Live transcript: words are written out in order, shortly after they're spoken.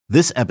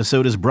This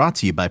episode is brought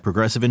to you by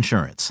Progressive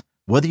Insurance.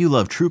 Whether you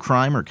love true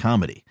crime or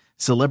comedy,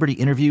 celebrity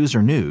interviews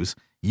or news,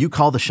 you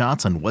call the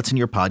shots on what's in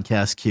your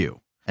podcast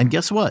queue. And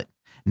guess what?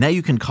 Now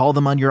you can call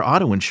them on your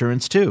auto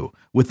insurance too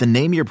with the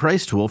Name Your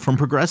Price tool from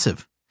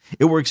Progressive.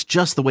 It works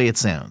just the way it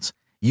sounds.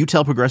 You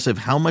tell Progressive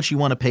how much you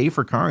want to pay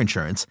for car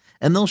insurance,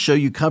 and they'll show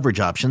you coverage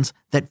options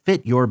that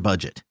fit your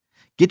budget.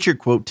 Get your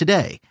quote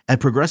today at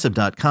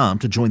Progressive.com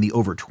to join the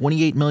over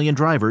 28 million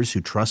drivers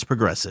who trust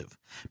Progressive.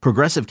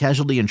 Progressive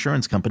Casualty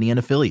Insurance Company and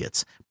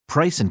Affiliates.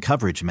 Price and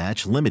coverage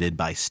match limited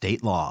by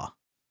state law.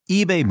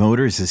 eBay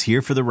Motors is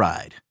here for the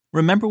ride.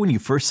 Remember when you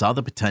first saw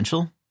the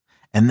potential?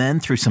 And then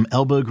through some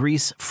elbow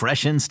grease,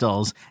 fresh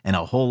installs, and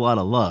a whole lot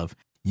of love,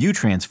 you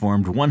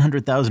transformed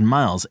 100,000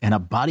 miles and a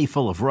body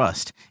full of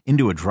rust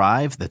into a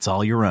drive that's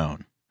all your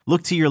own.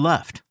 Look to your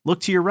left.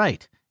 Look to your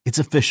right. It's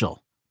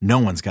official. No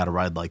one's got a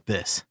ride like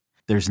this.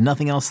 There's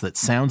nothing else that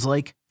sounds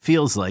like,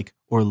 feels like,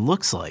 or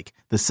looks like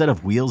the set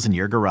of wheels in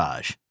your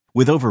garage.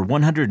 With over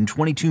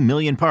 122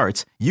 million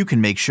parts, you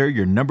can make sure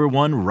your number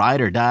one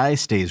ride or die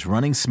stays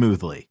running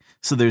smoothly.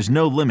 So there's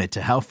no limit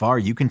to how far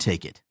you can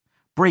take it.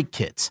 Brake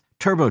kits,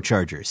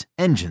 turbochargers,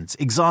 engines,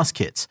 exhaust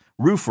kits,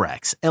 roof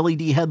racks,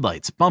 LED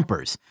headlights,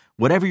 bumpers,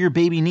 whatever your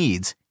baby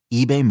needs,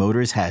 eBay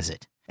Motors has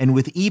it. And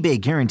with eBay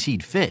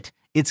Guaranteed Fit,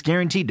 it's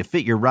guaranteed to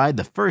fit your ride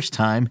the first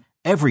time,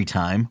 every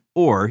time,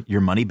 or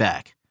your money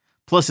back.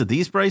 Plus, at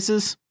these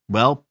prices,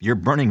 well, you're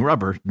burning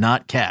rubber,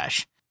 not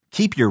cash.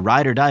 Keep your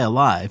ride or die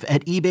alive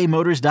at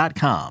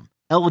ebaymotors.com.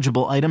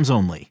 Eligible items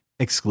only.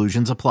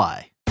 Exclusions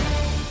apply.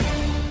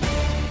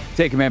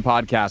 Take Command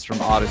podcast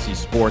from Odyssey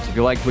Sports. If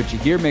you like what you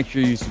hear, make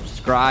sure you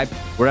subscribe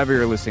wherever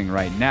you're listening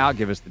right now.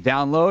 Give us the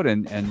download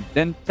and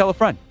then tell a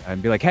friend and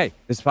be like, hey,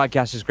 this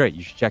podcast is great.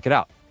 You should check it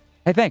out.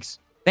 Hey, thanks.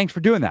 Thanks for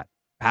doing that,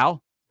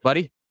 pal,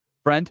 buddy,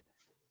 friend.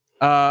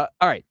 All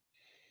right.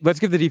 Let's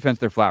give the defense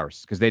their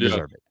flowers because they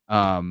deserve it.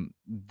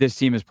 This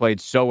team has played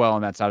so well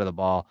on that side of the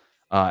ball.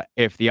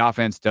 If the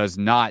offense does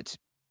not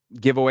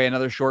give away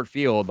another short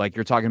field, like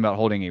you're talking about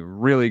holding a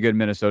really good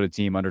Minnesota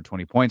team under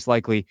 20 points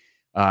likely,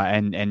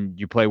 and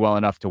you play well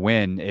enough to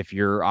win if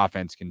your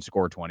offense can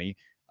score 20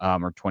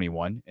 or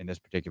 21 in this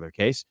particular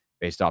case,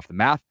 based off the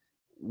math.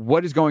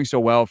 What is going so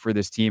well for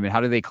this team, and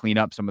how do they clean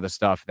up some of the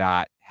stuff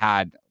that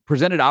had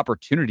presented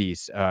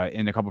opportunities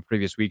in a couple of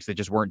previous weeks that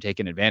just weren't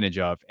taken advantage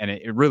of? And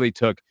it really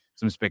took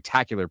some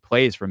spectacular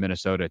plays from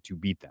Minnesota to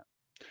beat them.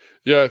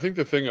 Yeah, I think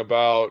the thing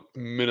about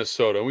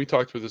Minnesota, and we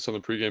talked about this on the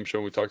pregame show,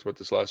 and we talked about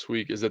this last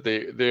week, is that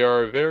they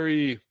are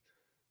very,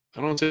 I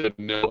don't want to say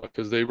vanilla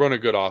because they run a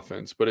good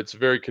offense, but it's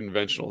very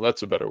conventional.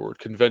 That's a better word,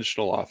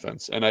 conventional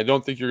offense. And I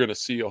don't think you're going to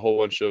see a whole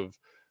bunch of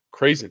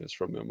craziness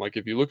from them. Like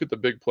if you look at the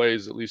big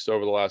plays, at least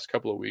over the last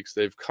couple of weeks,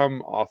 they've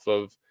come off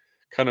of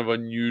kind of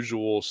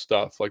unusual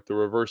stuff, like the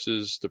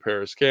reverses to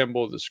Paris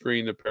Campbell, the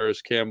screen to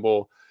Paris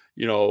Campbell,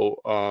 the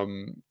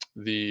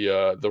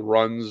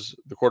runs,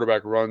 the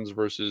quarterback runs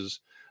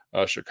versus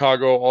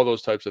Chicago, all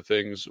those types of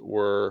things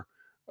were,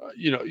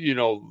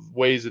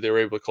 ways that they were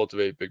able to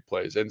cultivate big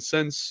plays. And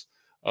since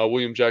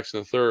William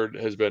Jackson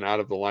III has been out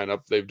of the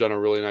lineup, they've done a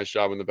really nice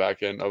job in the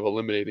back end of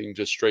eliminating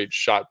just straight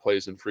shot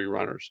plays and free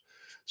runners.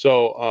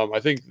 So I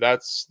think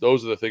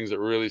those are the things that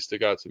really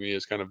stick out to me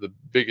as kind of the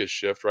biggest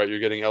shift, right? You're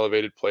getting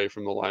elevated play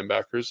from the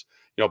linebackers.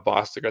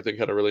 Bostic, I think,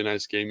 had a really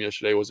nice game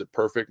yesterday. Was it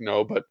perfect?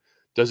 No, but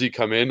does he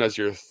come in as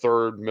your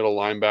third middle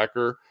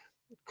linebacker,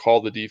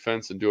 call the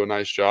defense and do a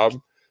nice job?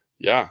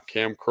 Yeah,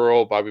 Cam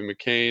Curl, Bobby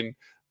McCain,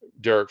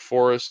 Derek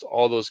Forrest,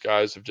 all those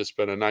guys have just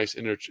been a nice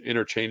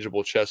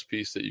interchangeable chess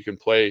piece that you can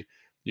play.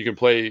 You can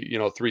play,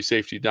 three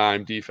safety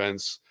dime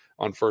defense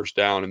on first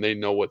down, and they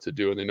know what to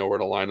do and they know where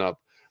to line up.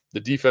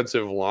 The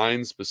defensive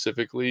line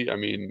specifically, I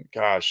mean,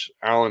 gosh,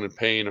 Allen and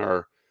Payne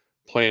are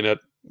playing at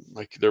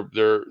like they're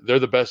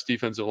the best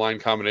defensive line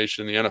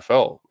combination in the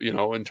NFL.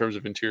 In terms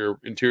of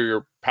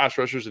interior pass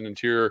rushers and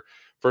interior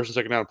first and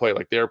second down play,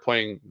 like they're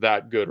playing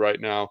that good right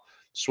now.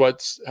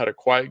 Sweats had a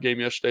quiet game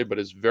yesterday, but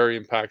is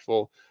very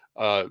impactful.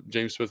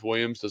 James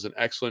Smith-Williams does an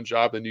excellent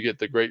job. Then you get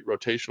the great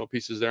rotational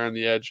pieces there on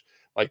the edge.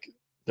 Like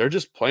they're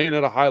just playing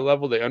at a high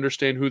level. They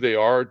understand who they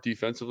are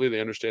defensively.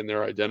 They understand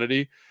their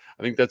identity.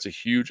 I think that's a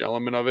huge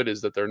element of it, is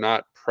that they're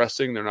not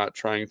pressing. They're not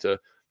trying to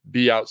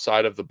be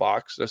outside of the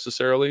box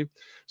necessarily.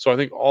 So I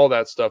think all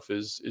that stuff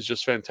is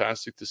just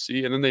fantastic to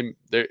see. And then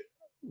they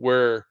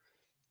where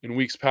in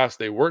weeks past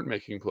they weren't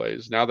making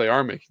plays, now they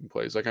are making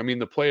plays. Like, I mean,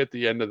 the play at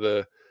the end of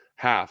the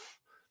half,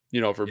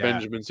 for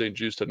Benjamin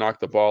St-Juste to knock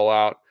the ball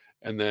out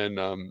and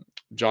then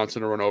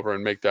Johnson to run over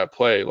and make that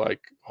play,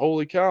 like,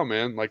 holy cow,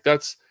 man. Like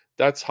that's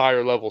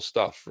higher level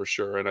stuff for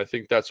sure. And I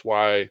think that's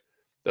why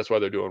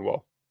they're doing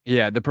well.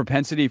 Yeah, the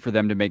propensity for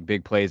them to make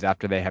big plays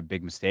after they have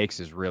big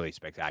mistakes is really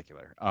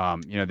spectacular.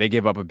 They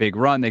give up a big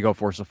run, they go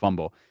force a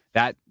fumble.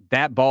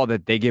 That ball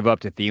that they give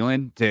up to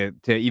Thielen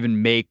to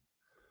even make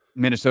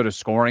Minnesota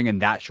scoring in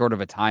that short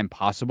of a time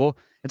possible,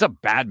 it's a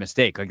bad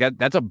mistake. Like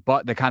that's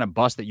the kind of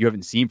bust that you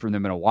haven't seen from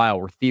them in a while,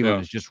 where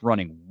Thielen is just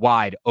running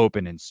wide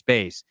open in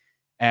space,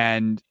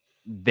 and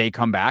they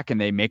come back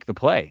and they make the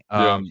play.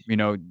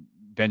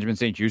 Benjamin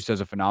St-Juste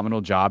does a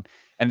phenomenal job.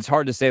 And it's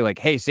hard to say like,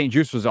 hey, St.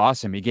 Juste was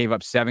awesome. He gave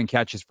up 7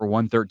 catches for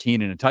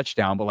 113 and a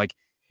touchdown, but like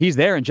he's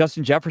there and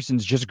Justin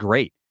Jefferson's just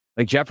great.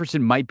 Like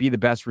Jefferson might be the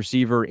best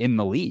receiver in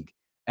the league.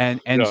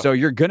 And so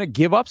you're going to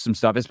give up some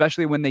stuff,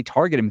 especially when they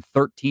target him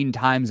 13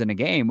 times in a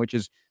game, which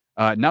is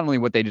not only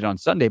what they did on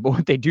Sunday, but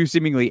what they do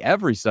seemingly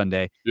every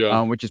Sunday,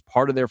 which is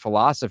part of their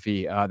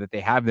philosophy that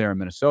they have there in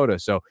Minnesota.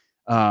 So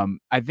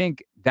I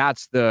think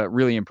that's the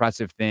really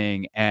impressive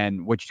thing.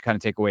 And what you kind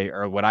of take away,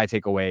 or what I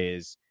take away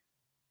is,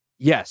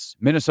 yes,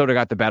 Minnesota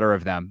got the better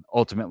of them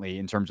ultimately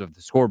in terms of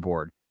the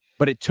scoreboard,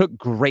 but it took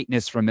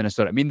greatness from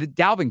Minnesota. I mean, the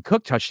Dalvin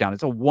Cook touchdown,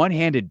 it's a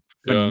one-handed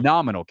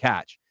phenomenal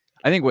catch.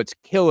 I think what's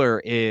killer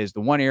is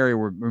the one area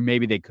where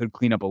maybe they could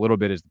clean up a little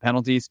bit is the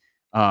penalties.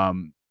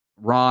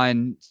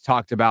 Ron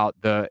talked about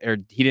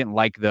he didn't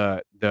like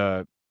the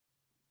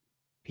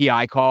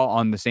PI call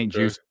on the St.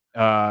 Juste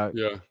on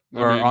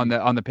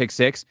the pick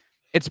six.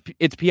 It's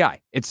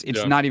PI.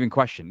 It's not even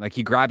questioned. Like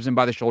he grabs him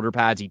by the shoulder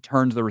pads, he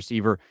turns the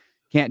receiver.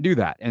 Can't do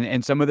that.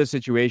 And some of the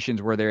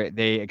situations where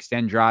they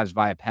extend drives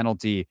via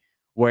penalty,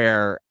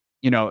 where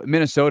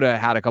Minnesota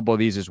had a couple of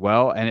these as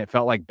well, and it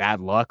felt like bad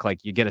luck.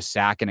 Like you get a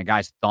sack and a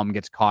guy's thumb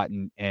gets caught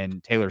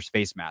in Taylor's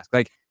face mask.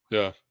 Like,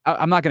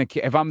 I'm not going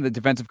to, if I'm the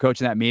defensive coach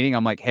in that meeting,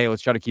 I'm like, hey,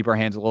 let's try to keep our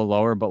hands a little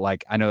lower. But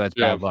like, I know that's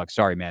bad luck.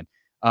 Sorry, man.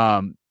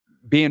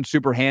 Being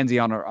super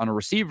handsy on a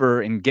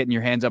receiver and getting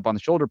your hands up on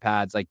the shoulder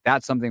pads, like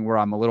that's something where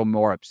I'm a little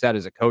more upset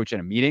as a coach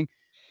in a meeting.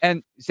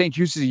 And St.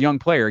 Juste is a young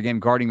player, again,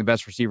 guarding the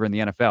best receiver in the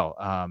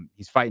NFL.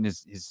 He's fighting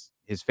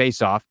his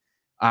face off.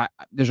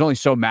 There's only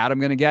so mad I'm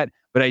going to get,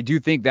 but I do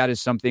think that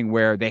is something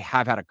where they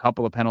have had a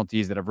couple of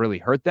penalties that have really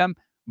hurt them,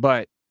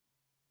 but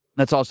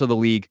that's also the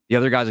league. The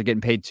other guys are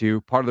getting paid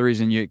too. Part of the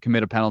reason you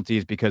commit a penalty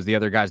is because the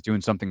other guy's doing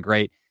something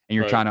great and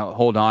you're trying to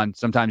hold on.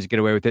 Sometimes you get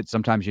away with it.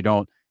 Sometimes you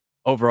don't.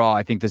 Overall,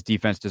 I think this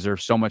defense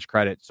deserves so much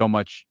credit, so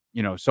much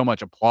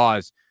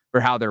applause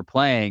for how they're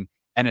playing,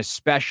 and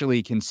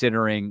especially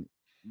considering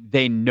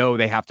they know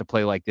they have to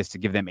play like this to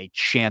give them a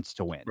chance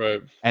to win.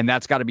 Right. And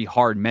that's got to be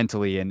hard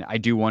mentally. And I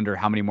do wonder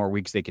how many more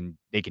weeks they can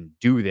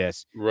do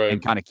this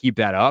and kind of keep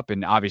that up.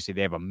 And obviously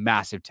they have a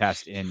massive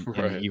test in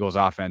the Eagles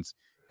offense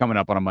coming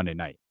up on a Monday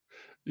night.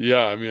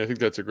 Yeah. I mean, I think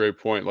that's a great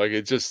point. Like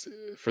it just,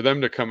 for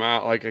them to come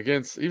out like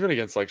against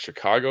like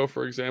Chicago,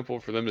 for example,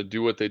 for them to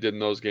do what they did in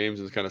those games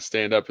and kind of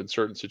stand up in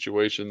certain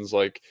situations,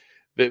 like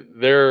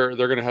they're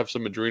going to have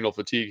some adrenal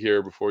fatigue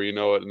here before you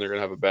know it. And they're going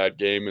to have a bad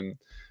game. And,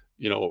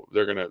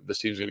 this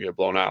team's going to get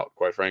blown out,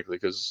 quite frankly,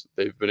 because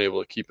they've been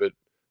able to keep it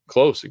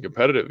close and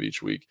competitive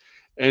each week.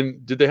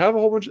 And did they have a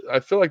whole bunch?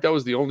 I feel like that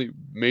was the only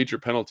major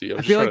penalty.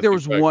 I feel like there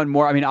was one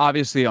more. I mean,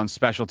 obviously on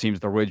special teams,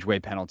 the Ridgeway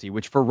penalty,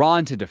 which for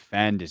Ron to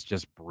defend is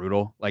just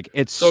brutal. Like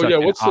it's so. Yeah,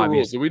 what's the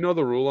rule? Do we know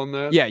the rule on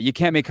that? Yeah, you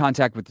can't make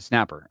contact with the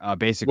snapper,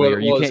 basically.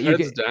 Well, you can't.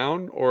 Heads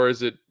down, or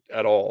is it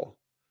at all?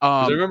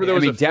 I remember there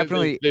was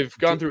definitely they've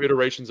gone through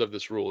iterations of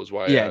this rule. Is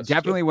why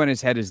definitely when his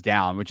head is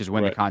down, which is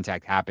when the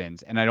contact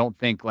happens. And I don't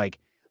think like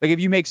if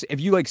you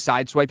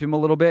sideswipe him a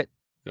little bit,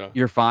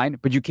 you're fine,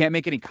 but you can't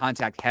make any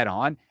contact head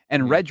on.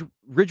 And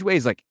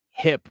Ridgeway's like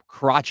hip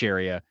crotch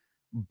area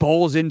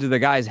bowls into the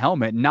guy's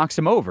helmet and knocks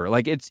him over.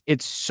 Like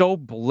it's so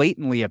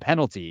blatantly a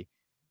penalty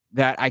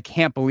that I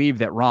can't believe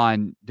that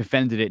Ron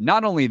defended it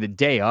not only the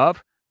day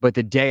of, but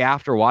the day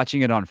after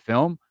watching it on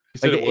film. He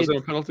said it wasn't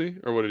a penalty,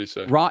 or what did he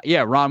say?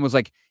 Ron was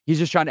like, he's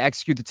just trying to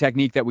execute the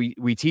technique that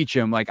we teach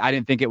him. Like, I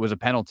didn't think it was a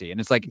penalty. And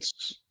it's like,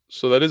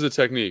 so that is a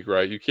technique,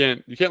 right? You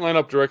can't line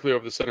up directly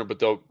over the center, but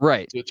they'll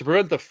to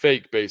prevent the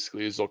fake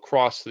basically is they'll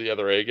cross to the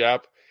other A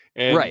gap.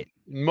 And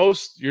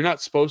you're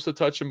not supposed to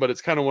touch him, but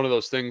it's kind of one of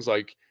those things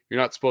like you're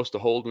not supposed to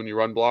hold when you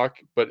run block,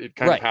 but it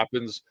kind of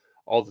happens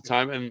all the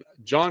time. And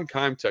John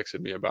Keim texted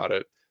me about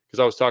it because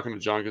I was talking to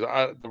John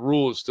because the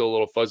rule is still a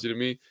little fuzzy to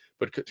me,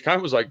 but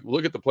Keim was like,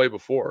 look at the play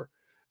before.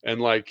 And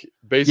like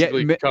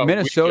basically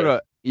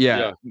Minnesota,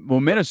 well,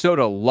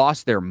 Minnesota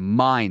lost their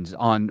minds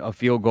on a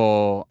field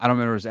goal. I don't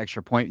remember his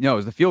extra point. No, it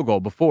was the field goal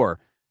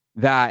before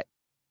that.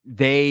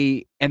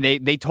 They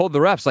told the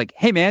refs like,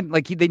 hey man,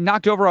 like they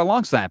knocked over a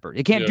long snapper.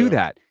 You can't do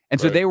that.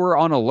 And so they were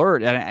on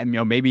alert. And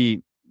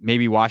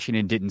maybe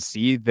Washington didn't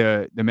see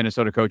the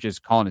Minnesota coaches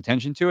calling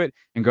attention to it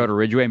and go to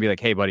Ridgeway and be like,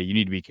 hey buddy, you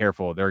need to be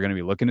careful. They're going to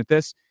be looking at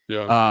this.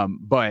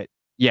 But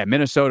yeah,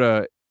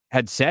 Minnesota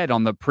had said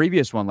on the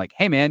previous one, like,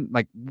 hey man,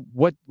 like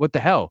what the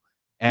hell?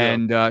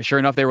 And sure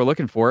enough, they were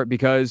looking for it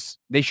because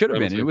they should have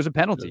been. It was a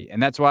penalty.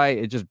 And that's why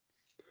it just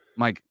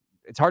like,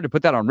 it's hard to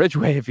put that on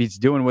Ridgeway if he's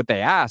doing what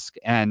they ask.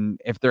 And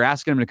if they're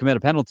asking him to commit a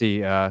penalty,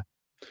 but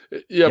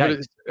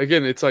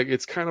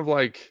it's kind of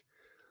like,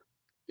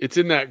 it's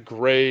in that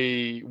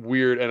gray,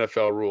 weird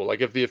NFL rule.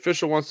 Like if the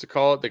official wants to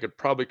call it, they could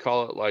probably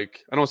call it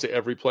like, I don't want to say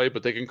every play,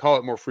 but they can call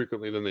it more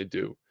frequently than they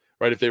do.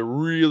 Right. If they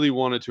really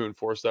wanted to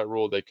enforce that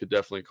rule, they could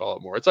definitely call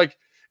it more. It's like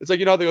they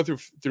go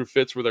through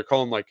fits where they're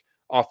calling like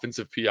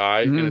offensive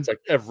PI and it's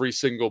like every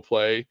single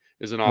play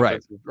is an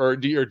offensive or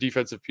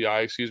defensive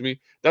PI, excuse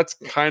me. That's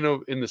kind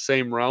of in the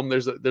same realm.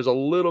 There's a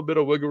little bit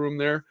of wiggle room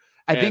there.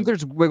 I think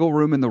there's wiggle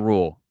room in the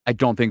rule. I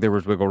don't think there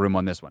was wiggle room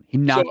on this one. He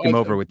knocked him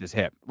over with his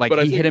hip. Like,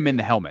 he hit him in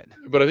the helmet.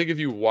 But I think if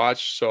you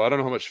watch, so I don't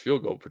know how much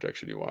field goal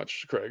protection you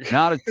watch, Craig.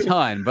 Not a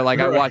ton, but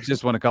like I watched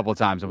this one a couple of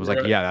times and was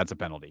like, yeah, that's a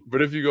penalty.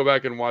 But if you go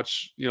back and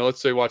watch,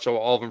 let's say watch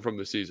all of them from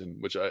the season,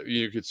 which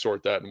you could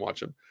sort that and watch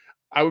them.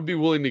 I would be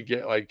willing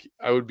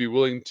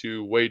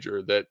to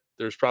wager that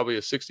there's probably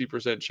a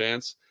 60%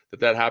 chance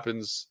that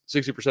happens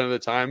 60% of the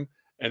time,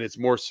 and it's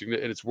worse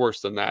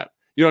than that.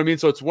 You know what I mean?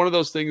 So it's one of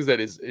those things that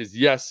is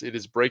yes, it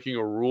is breaking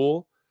a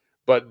rule,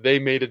 but they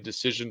made a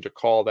decision to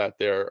call that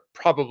there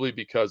probably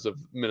because of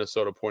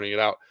Minnesota pointing it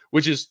out,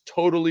 which is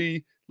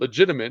totally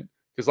legitimate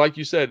because, like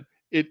you said,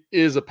 it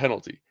is a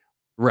penalty.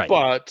 Right.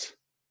 But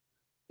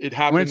it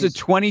happens when it's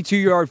a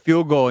 22-yard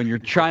field goal and you're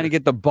trying to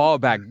get the ball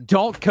back.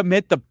 Don't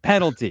commit the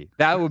penalty.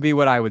 That would be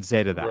what I would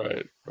say to that.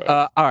 Right.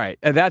 All right.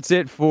 That's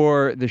it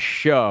for the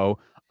show.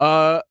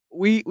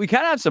 We kind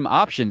of have some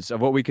options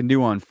of what we can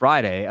do on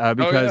Friday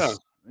because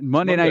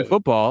Monday Night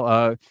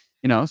Football,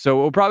 so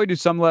we'll probably do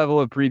some level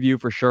of preview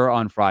for sure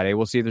on Friday.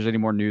 We'll see if there's any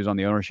more news on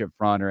the ownership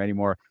front or any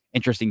more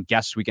interesting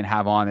guests we can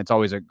have on. It's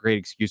always a great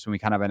excuse when we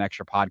kind of have an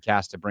extra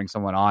podcast to bring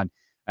someone on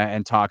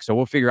and talk. So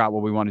we'll figure out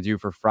what we want to do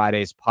for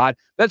Friday's pod.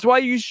 That's why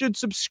you should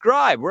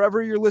subscribe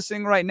wherever you're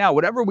listening right now.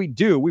 Whatever we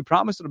do, we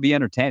promise it'll be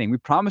entertaining. We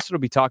promise it'll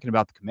be talking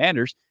about the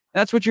Commanders. And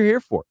that's what you're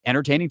here for.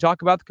 Entertaining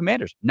talk about the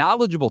Commanders.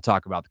 Knowledgeable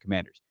talk about the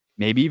Commanders.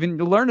 Maybe even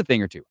to learn a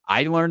thing or two.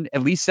 I learned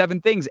at least 7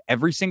 things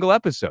every single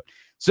episode.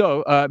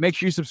 So make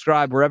sure you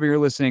subscribe wherever you're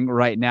listening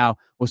right now.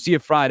 We'll see you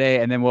Friday,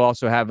 and then we'll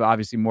also have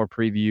obviously more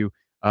preview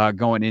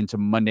going into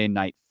Monday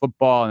Night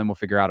Football, and then we'll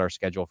figure out our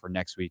schedule for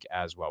next week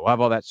as well. We'll have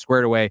all that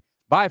squared away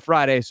by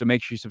Friday, so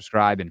make sure you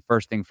subscribe, and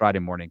first thing Friday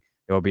morning,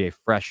 there will be a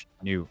fresh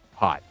new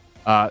pod.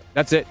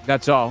 That's it.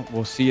 That's all.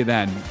 We'll see you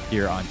then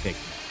here on Take.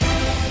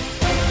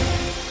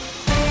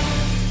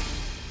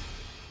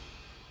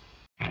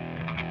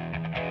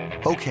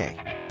 Okay,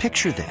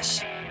 picture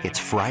this. It's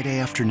Friday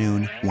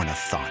afternoon when a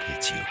thought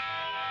hits you.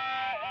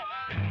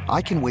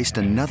 I can waste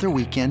another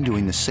weekend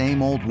doing the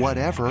same old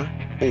whatever,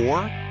 or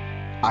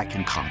I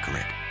can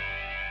conquer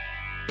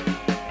it.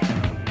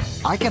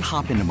 I can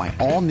hop into my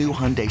all-new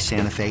Hyundai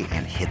Santa Fe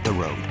and hit the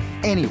road.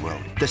 Any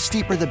road. The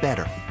steeper, the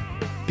better.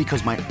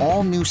 Because my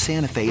all-new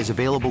Santa Fe is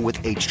available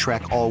with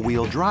H-Track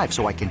all-wheel drive,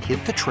 so I can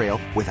hit the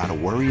trail without a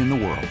worry in the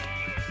world.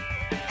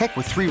 Heck,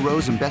 with 3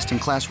 rows and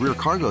best-in-class rear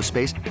cargo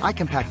space, I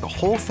can pack the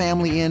whole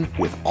family in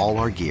with all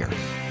our gear.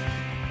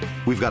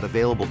 We've got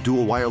available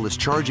dual wireless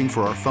charging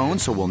for our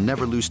phones, so we'll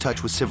never lose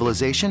touch with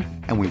civilization,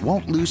 and we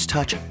won't lose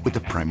touch with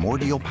the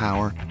primordial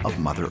power of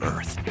Mother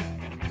Earth.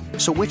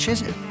 So which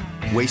is it?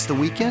 Waste the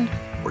weekend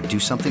or do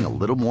something a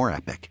little more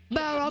epic?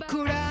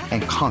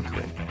 And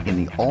conquer it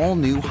in the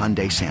all-new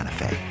Hyundai Santa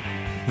Fe.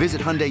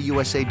 Visit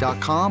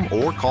HyundaiUSA.com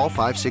or call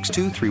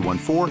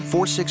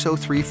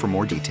 562-314-4603 for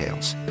more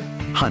details.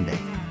 Hyundai,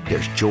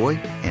 there's joy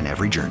in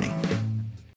every journey.